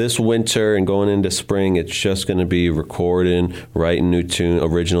this winter and going into spring, it's just going to be recording, writing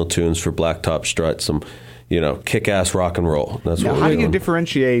original tunes for Blacktop Strut. Some, kick-ass rock and roll. That's Now, what how we're do you doing.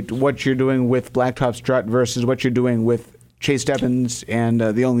 differentiate what you're doing with Blacktop Strut versus what you're doing with Chase Stebbins and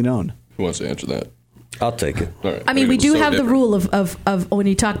The Only Known? Who wants to answer that? I'll take it. All right. we do So have the different. rule of when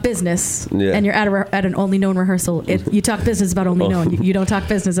you talk business Yeah. and you're at an Only Known rehearsal, you talk business about Only Known. You don't talk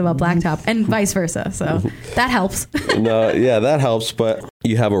business about Blacktop, and vice versa. So that helps. No, yeah, that helps. But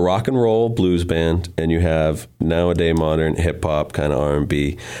you have a rock and roll blues band, and you have nowadays modern hip hop, kind of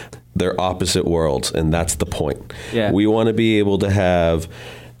R&B. They're opposite worlds, and that's the point. Yeah. We want to be able to have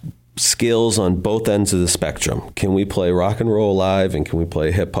skills on both ends of the spectrum. Can we play rock and roll live, and can we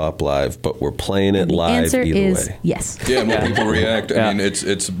play hip hop live? But we're playing it The live answer either is way. yes. Yeah, more people react. Yeah. I mean,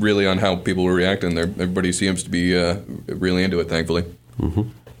 it's really on how people react, and everybody seems to be really into it, thankfully.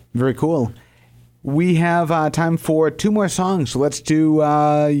 Very cool. We have time for 2 more songs. So let's do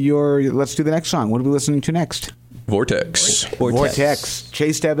the next song. What are we listening to next? Vortex. Vortex.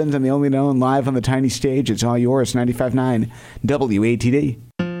 Chase Stebbins and The Only Known live on the tiny stage. It's all yours. 95.9 WATD.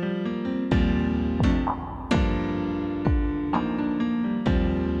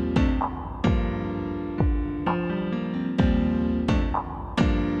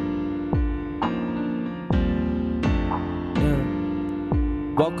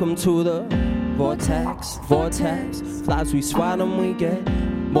 Welcome to the vortex. Flies we swat them, we get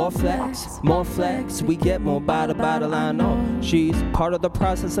more flex. We get more bottle. I know she's part of the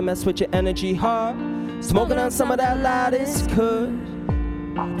process. I mess with your energy hard. Smoking on some of that light is good.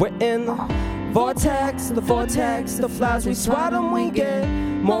 We're in the vortex. The flies we swat them, we get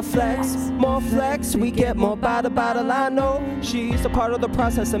more flex. We get more bottle. I know she's a part of the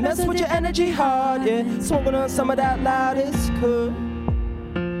process. I mess with your energy hard. Yeah, smoking on some of that light is good.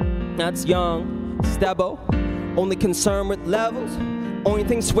 That's young, Stebo, only concerned with levels. Only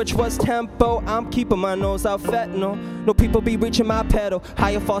thing switch was tempo. I'm keeping my nose out fentanyl. No people be reaching my pedal.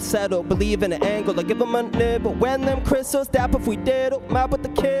 Higher falsetto, believe in the angle. I give them a nibble. When them crystals, dap if we diddle. Map with the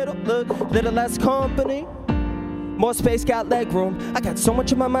kiddo, look, little less company. More space, got leg room. I got so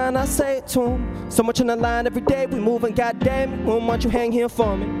much in my mind, I say it to him. So much in the line every day, we moving, goddamn it. Won't want you hang here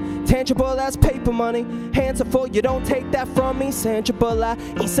for me. Tangible as paper money. Hands are full, you don't take that from me. Tangible,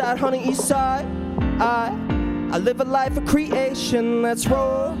 east side, honey, east side. I live a life of creation, let's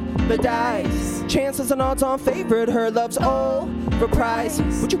roll the dice. Chances and odds on favorite, her love's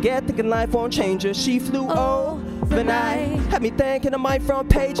overpriced. What you get thinking life won't change her? She flew overnight. Had me thinking I might front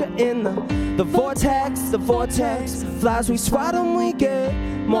page her in the vortex. Flies we swat them, we get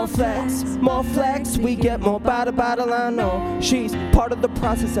more flex. We get more bottle. I know she's part of the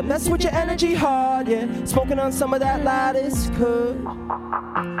process. I mess with your energy hard, yeah. Smoking on some of that light is good.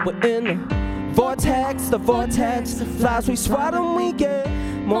 We're in the vortex, flies we swat them, we get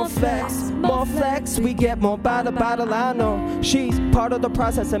more flex, we get more bottle. I know she's part of the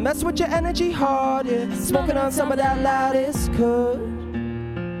process. And mess with your energy hard, yeah. Smoking on some of that light is good.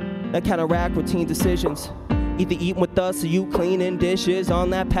 That kind of rack routine decisions. Either eating with us or you cleaning dishes. On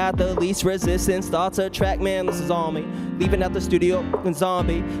that path of least resistance. Thoughts attract, man, this is on me. Leaving out the studio and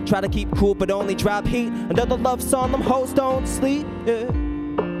zombie. Try to keep cool but only drop heat. Another love song, them hoes don't sleep, yeah.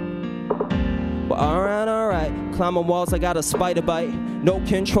 Well, alright. Climbing walls, I got a spider bite. No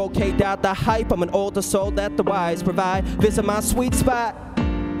control, K'd out the hype. I'm an older soul that the wise provide. Visit my sweet spot.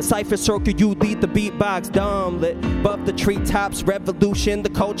 A cipher circle, you lead the beatbox. Dumb lit above the treetops. Revolution, the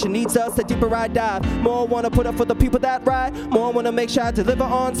culture needs us. The deeper I dive. More wanna put up for the people that ride. More wanna make sure I deliver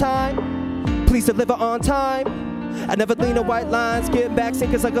on time. Please deliver on time. I never lean on white lines. Get back,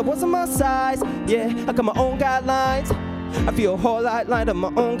 cause like I wasn't my size. Yeah, I got my own guidelines. I feel a whole lot light on my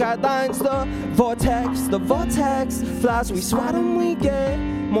own guidelines. The vortex, flies we swat them, we get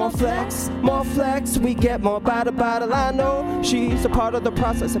more flex. We get more bottle. I know she's a part of the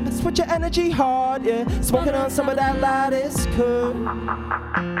process. And mess with your energy hard, yeah. Smoking on some of that light is good.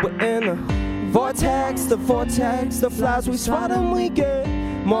 We're in the vortex, the flies we swat them, we get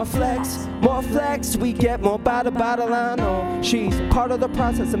more flex. We get more bottle. I know she's part of the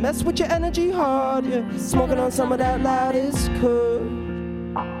process. And mess with your energy hard, yeah. Smoking on some of that light is good.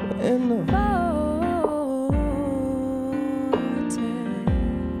 We're in the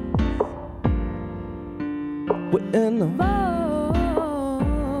We're in the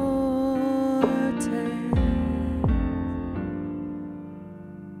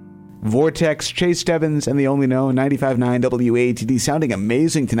Vortex, Chase Stebbins, and the only known 95.9 WATD sounding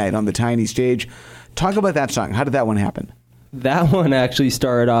amazing tonight on the tiny stage. Talk about that song. How did that one happen? That one actually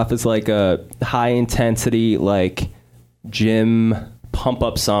started off as like a high intensity, like gym pump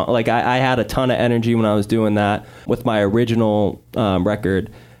up song. Like I had a ton of energy when I was doing that with my original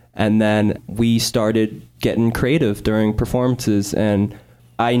record. And then we started getting creative during performances. And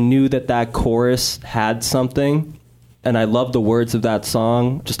I knew that chorus had something. And I loved the words of that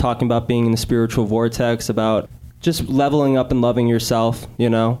song, just talking about being in the spiritual vortex, about just leveling up and loving yourself,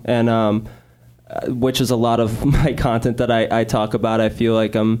 you know, and which is a lot of my content that I talk about. I feel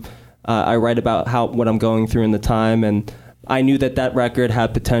like I write about what I'm going through in the time, and I knew that record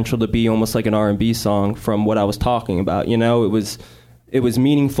had potential to be almost like an R&B song from what I was talking about. You know, it was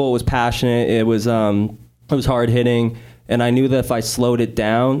meaningful, it was passionate, it was hard hitting. And I knew that if I slowed it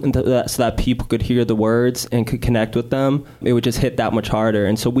down so that people could hear the words and could connect with them, it would just hit that much harder.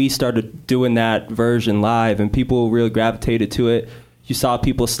 And so we started doing that version live, and people really gravitated to it. You saw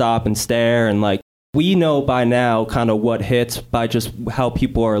people stop and stare, and like we know by now kind of what hits by just how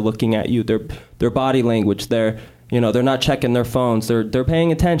people are looking at you, their body language, they're not checking their phones, they're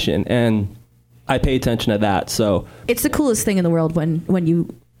paying attention, and I pay attention to that. So it's the coolest thing in the world when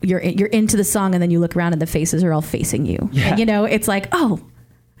you're into the song and then you look around and the faces are all facing you. Yeah. And, you know, it's like, oh,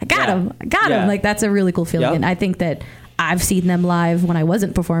 I got him. Like, that's a really cool feeling. Yep. And I think that I've seen them live when I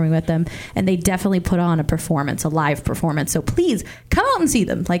wasn't performing with them, and they definitely put on a live performance. So please come out and see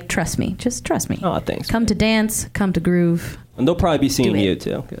them. Like, trust me. Just trust me. Oh, thanks. Come to dance, come to groove. And they'll probably be seeing you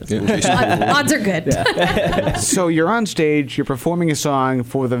too. Odds are good. Yeah. So you're on stage, you're performing a song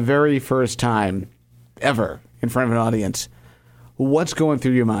for the very first time ever in front of an audience. What's going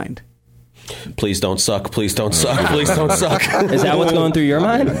through your mind? Please don't suck. Please don't suck. Please don't suck. Is that what's going through your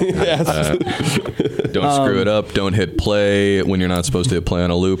mind? Yes. Don't screw it up. Don't hit play when you're not supposed to hit play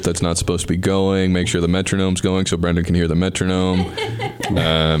on a loop that's not supposed to be going. Make sure the metronome's going so Brendan can hear the metronome.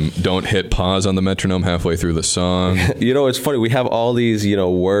 Don't hit pause on the metronome halfway through the song. You know, it's funny. We have all these,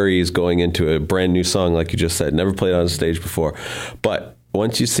 worries going into a brand new song, like you just said. Never played on stage before. But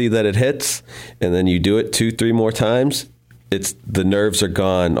once you see that it hits, and then you do it 2-3 more times, the nerves are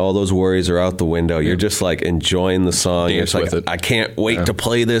gone. All those worries are out the window. You're just like enjoying the song. Dance It's with like, it. I can't wait to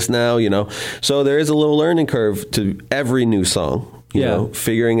play this now, So there is a little learning curve to every new song. You know,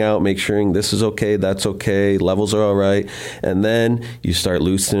 figuring out, make sure this is okay, that's okay, levels are all right. And then you start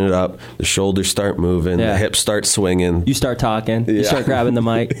loosening it up. The shoulders start moving. The hips start swinging. You start talking. You start grabbing the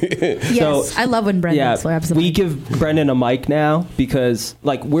mic. Yes, I love when Brendan grabs the mic. We give Brendan a mic now because,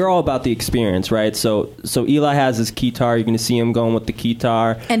 like, we're all about the experience, right? So Eli has his guitar. You're going to see him going with the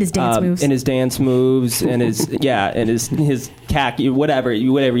guitar. And his dance moves. And his dance moves. And his, and his khaki, whatever.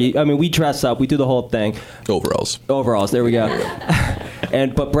 We dress up. We do the whole thing. Overalls. There we go.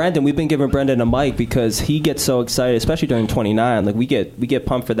 But Brendan, we've been giving Brendan a mic because he gets so excited, especially during 29. Like we get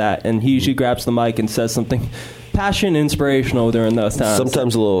pumped for that, and he usually grabs the mic and says something passionate, inspirational during those times.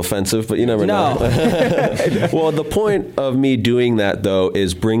 Sometimes a little offensive, but you never know. Well, the point of me doing that, though,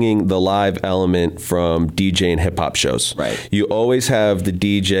 is bringing the live element from DJ and hip-hop shows. Right. You always have the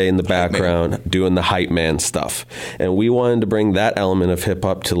DJ in the background doing the hype man stuff. And we wanted to bring that element of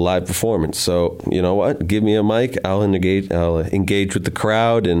hip-hop to live performance. So, you know what? Give me a mic. I'll engage with the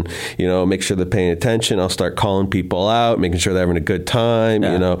crowd and, make sure they're paying attention. I'll start calling people out, making sure they're having a good time,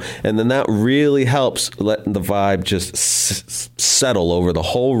 And then that really helps letting the vibe just settle over the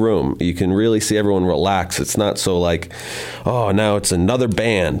whole room. You can really see everyone relax. It's not so like, oh, now it's another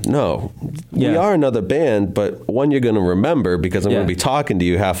band. No, we are another band, but one you're going to remember because I'm going to be talking to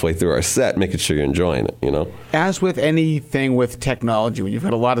you halfway through our set, making sure you're enjoying it, As with anything with technology, when you've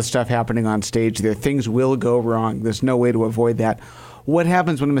got a lot of stuff happening on stage, things will go wrong. There's no way to avoid that. What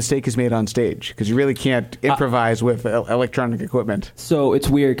happens when a mistake is made on stage? Because you really can't improvise with electronic equipment. So it's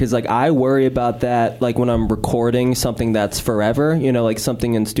weird because, like, I worry about that, like, when I'm recording something that's forever, like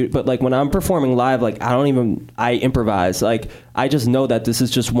something in studio. But, like, when I'm performing live, like, I improvise. Like, I just know that this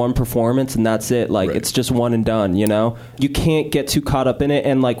is just one performance and that's it. Like, It's just one and done, You can't get too caught up in it.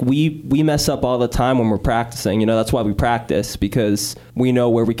 And, like, we mess up all the time when we're practicing. That's why we practice, because we know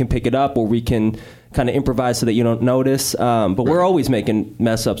where we can pick it up or we can kind of improvise so that you don't notice. But we're always making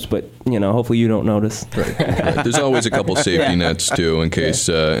mess ups, but hopefully you don't notice. Right. There's always a couple safety nets too, in case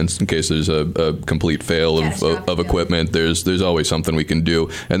there's a complete fail of equipment. There's always something we can do,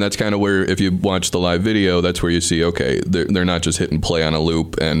 and that's kind of where, if you watch the live video, that's where you see, okay, they're not just hitting play on a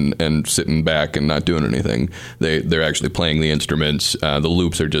loop and sitting back and not doing anything. They're actually playing the instruments. The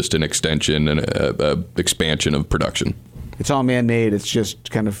loops are just an extension and a expansion of production. It's all man-made. It's just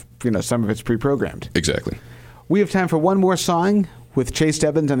kind of, some of it's pre-programmed. Exactly. We have time for one more song. with Chase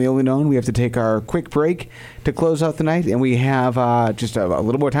Stebbins on The Only Known. We have to take our quick break to close out the night, and we have just a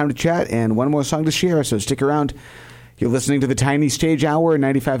little more time to chat and one more song to share, so stick around. You're listening to the Tiny Stage Hour,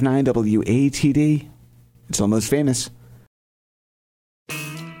 95.9 WATD. It's Almost Famous.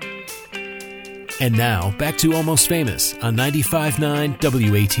 And now, back to Almost Famous on 95.9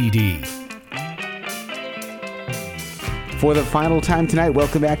 WATD. For the final time tonight,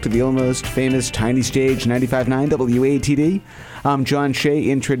 welcome back to the Almost Famous Tiny Stage 95.9 WATD. I'm John Shea,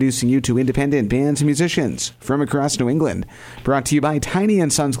 introducing you to independent bands and musicians from across New England. Brought to you by Tiny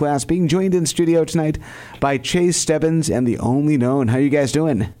and Sons Glass, being joined in studio tonight by Chase Stebbins and The Only Known. How you guys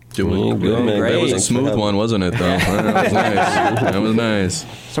doing? Doing good, man. Great. That was a smooth one, wasn't it, though? That was nice. That was nice.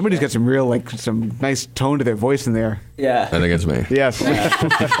 Somebody's got some nice tone to their voice in there. Yeah. I think it's me. Yes.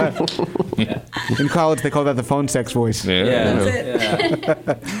 In college, they call that the phone sex voice. Yeah.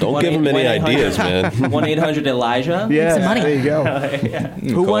 Don't give him any ideas, man. 1-800-ELIJAH. Yeah, some money. there you go.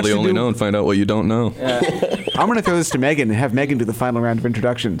 Who Call wants The to Only do- Known, find out what you don't know. I'm going to throw this to Megan and have Megan do the final round of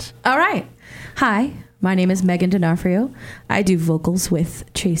introductions. All right. Hi, my name is Megan D'Onofrio. I do vocals with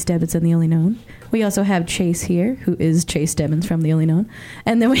Chase Stebbins and The Only Known. We also have Chase here, who is Chase Stebbins from The Only Known.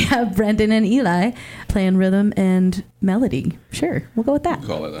 And then we have Brendan and Eli playing rhythm and melody. Sure, we'll go with that.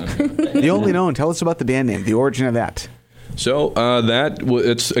 Call it that. The Only Known, tell us about the band name, the origin of that. So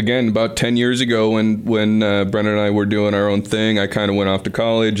it's again about 10 years ago when Brendan and I were doing our own thing. I kind of went off to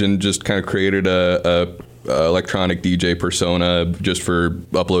college and just kind of created a electronic DJ persona just for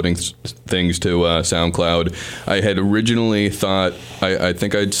uploading things to SoundCloud. I had originally thought I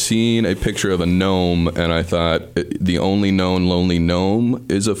think I'd seen a picture of a gnome, and I thought The Only Known Lonely Gnome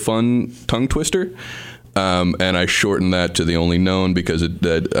is a fun tongue twister. And I shortened that to The Only Known because I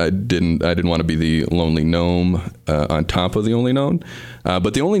didn't want to be the lonely gnome on top of The Only Known.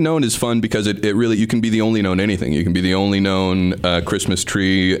 But The Only Known is fun because it really, you can be the only known anything. You can be the only known Christmas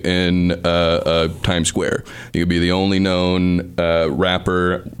tree in Times Square. You can be the only known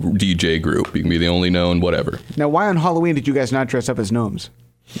rapper DJ group. You can be the only known whatever. Now, why on Halloween did you guys not dress up as gnomes?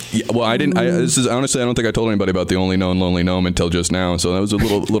 Yeah, well, I didn't. This is honestly, I don't think I told anybody about The Only Known Lonely Gnome until just now. So that was a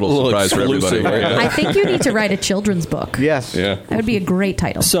little surprise for everybody. exclusive, right? I think you need to write a children's book. Yes. Yeah. That would be a great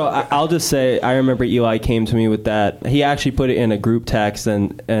title. So I'll just say, I remember Eli came to me with that. He actually put it in a group text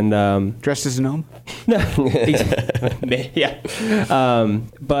and Dressed as a gnome? yeah.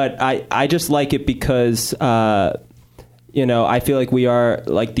 But I just like it because I feel like we are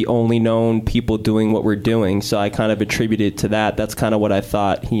like the only known people doing what we're doing. So I kind of attributed to that. That's kind of what I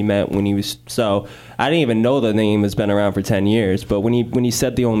thought he meant when he was. So I didn't even know the name has been around for 10 years. But when he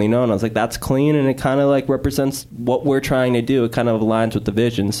said The Only Known, I was like, that's clean. And it kind of like represents what we're trying to do. It kind of aligns with the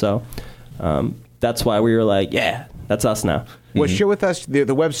vision. So that's why we were like, yeah, that's us now. Well, share with us the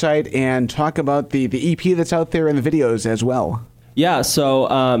website and talk about the EP that's out there and the videos as well. Yeah,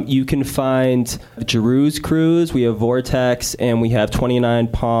 so you can find Giroux's Cruise, we have Vortex, and we have 29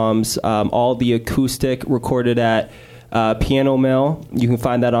 Palms, all the acoustic recorded at Piano Mill. You can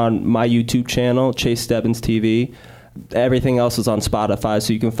find that on my YouTube channel, Chase Stebbins TV. Everything else is on Spotify,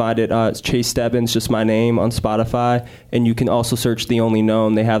 so you can find it. It's Chase Stebbins, just my name, on Spotify. And you can also search The Only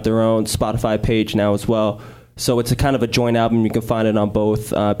Known. They have their own Spotify page now as well. So it's a kind of a joint album. You can find it on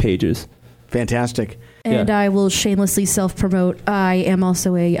both pages. Fantastic. And Yeah. I will shamelessly self-promote. I am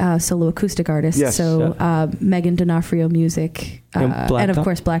also a solo acoustic artist. Yes. So Megan D'Onofrio Music. And And of Blacktop.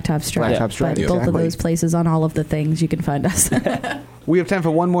 course, Blacktop Strut. Blacktop Strut, But both of exactly. those places on all of the things you can find us. We have time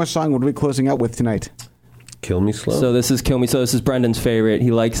for one more song. What are we closing out with tonight? Kill Me Slow. So this is Kill Me. So this is Brendan's favorite. He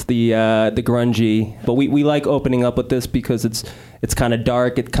likes the grungy, but we like opening up with this because it's kind of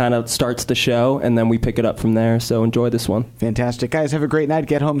dark. It kind of starts the show, and then we pick it up from there. So enjoy this one. Fantastic. Guys, have a great night.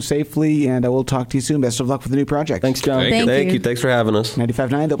 Get home safely, and we'll talk to you soon. Best of luck with the new project. Thanks, John. Thank you. Thank you. Thanks for having us.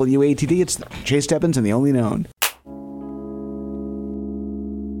 95.9 WATD. It's Chase Stebbins and The Only Known.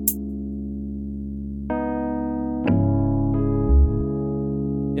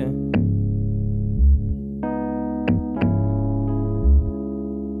 Yeah.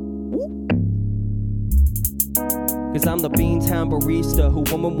 Cause I'm the Beantown barista who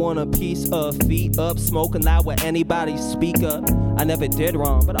women want a piece of. Feet up, smoking loud with anybody speak up. I never did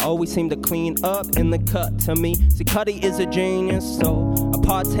wrong, but I always seem to clean up in the cut. To me, see, Cuddy is a genius, so I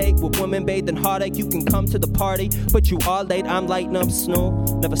partake with women bathed in heartache. You can come to the party, but you are late. I'm lighting up snow,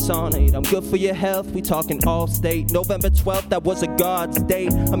 never sonate. I'm good for your health, we talking all state. November 12th, that was a God's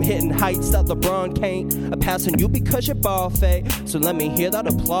date. I'm hitting heights that LeBron can't. I'm passing you because you're ball fake. So let me hear that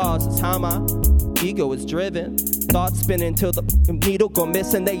applause. It's how my ego is driven. thoughts spinning till the needle go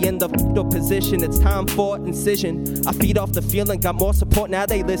missing. They in the fetal position. It's time for incision. I feed off the feeling, got more support, now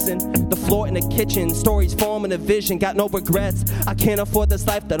they listen. The floor in the kitchen, stories forming a vision. Got no regrets, I can't afford this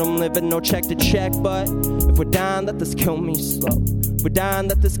life that I'm living. No check to check, but if we're dying, let this kill me slow. We're dying,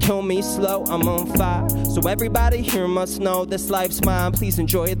 let this kill me slow. I'm on fire, so everybody here must know this life's mine. Please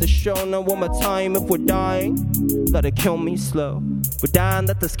enjoy the show. Now one more time, if we're dying, let it kill me slow. We're dying,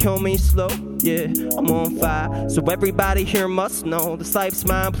 let this kill me slow. Yeah, I'm on fire, so everybody here must know this life's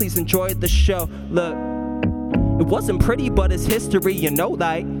mine. Please enjoy the show. Look, it wasn't pretty, but it's history, you know,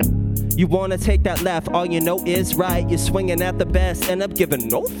 like. You wanna take that left, all you know is right. You're swinging at the best, end up giving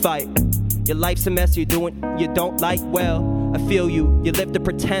no fight. Your life's a mess, you're doing you don't like. Well, I feel you live to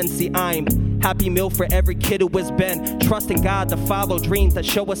pretend. See, I'm happy meal for every kid who has been trusting God to follow dreams that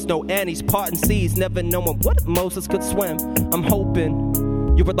show us no end. He's parting seas, never knowing what Moses could swim. I'm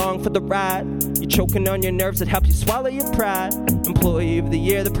hoping you're along for the ride. You're choking on your nerves, it helps you swallow your pride. Employee of the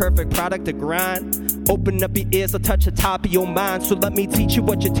year, the perfect product to grind. Open up your ears, I'll touch the top of your mind. So let me teach you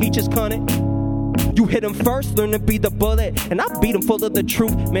what your teachers couldn't. You hit him first, learn to be the bullet. And I beat him full of the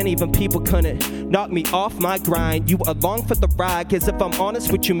truth, man, even people couldn't knock me off my grind. You along for the ride, cause if I'm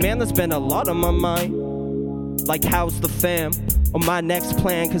honest with you, man, there's been a lot on my mind. Like how's the fam, on my next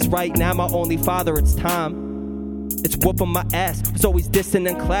plan. Cause right now my only father, it's time. It's whooping my ass, was always distant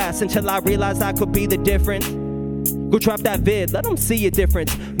in class. Until I realized I could be the difference. Go drop that vid, let them see your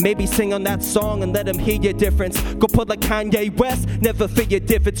difference. Maybe sing on that song and let them hear your difference. Go put like Kanye West, never figure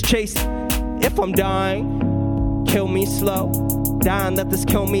difference. Chase, if I'm dying, kill me slow. Dying, let this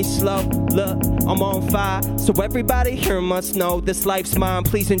kill me slow. Look, I'm on fire, so everybody here must know this life's mine.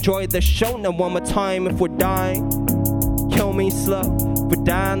 Please enjoy the show. Now one more time, if we're dying, kill me slow. We're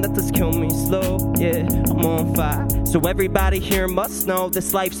dying, let this kill me slow. Yeah, I'm on fire, so everybody here must know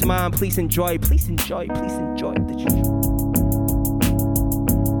this life's mine. Please enjoy, please enjoy, please enjoy the show.